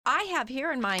I have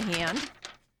here in my hand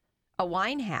a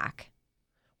wine hack.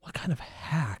 What kind of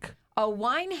hack? A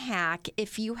wine hack,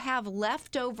 if you have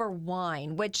leftover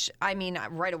wine, which, I mean,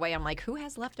 right away I'm like, who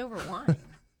has leftover wine?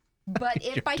 But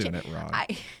if You're doing it wrong.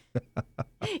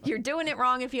 You're doing it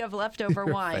wrong if you have leftover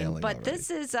You're wine. failing But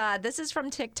already. this is from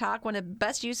TikTok, one of the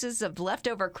best uses of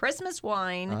leftover Christmas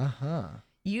wine.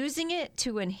 Using it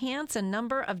to enhance a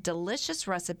number of delicious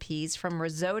recipes from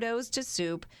risottos to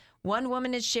soup. One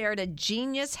woman has shared a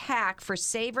genius hack for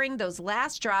savoring those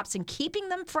last drops and keeping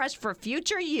them fresh for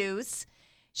future use.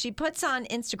 She puts on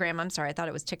Instagram, I'm sorry, I thought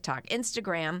it was TikTok,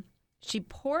 Instagram. She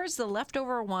pours the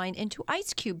leftover wine into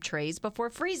ice cube trays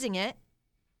before freezing it,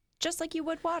 just like you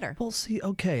would water. Well, see,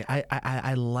 okay,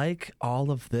 I like all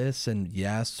of this, and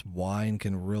yes, wine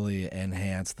can really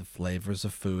enhance the flavors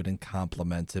of food and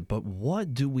complement it, but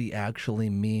what do we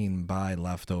actually mean by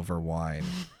leftover wine?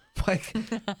 Like,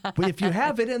 if you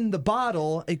have it in the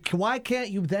bottle, why can't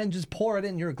you then just pour it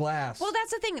in your glass? Well,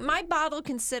 that's the thing. My bottle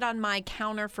can sit on my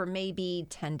counter for maybe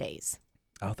 10 days.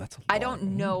 Oh, that's a lot. I don't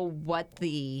know what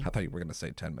the... I thought you were going to say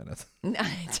 10 minutes.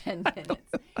 10 minutes.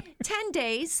 10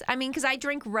 days. I mean, because I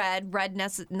drink red. Red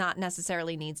not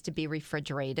necessarily needs to be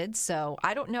refrigerated. So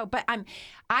I don't know. But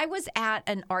I was at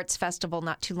an arts festival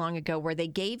not too long ago where they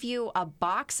gave you a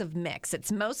box of mix.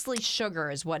 It's mostly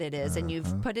sugar is what it is. And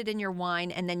you've put it in your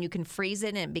wine and then you can freeze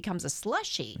it and it becomes a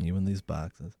slushie. You in these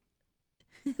boxes.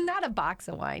 Not a box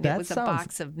of wine. That It was a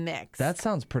box of mix. That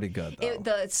sounds pretty good, though.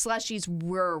 The slushies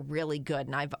were really good,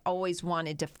 and I've always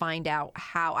wanted to find out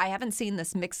how. I haven't seen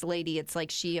this mixed lady. It's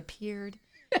like she appeared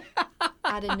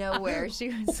out of nowhere. She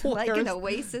was like an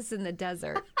oasis in the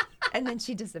desert, and then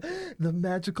she disappeared. The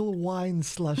magical wine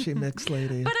slushy mix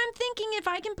lady. But I'm thinking if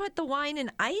I can put the wine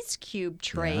in ice cube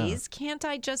trays, can't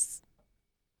I just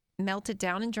melt it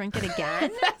down and drink it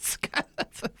again? That's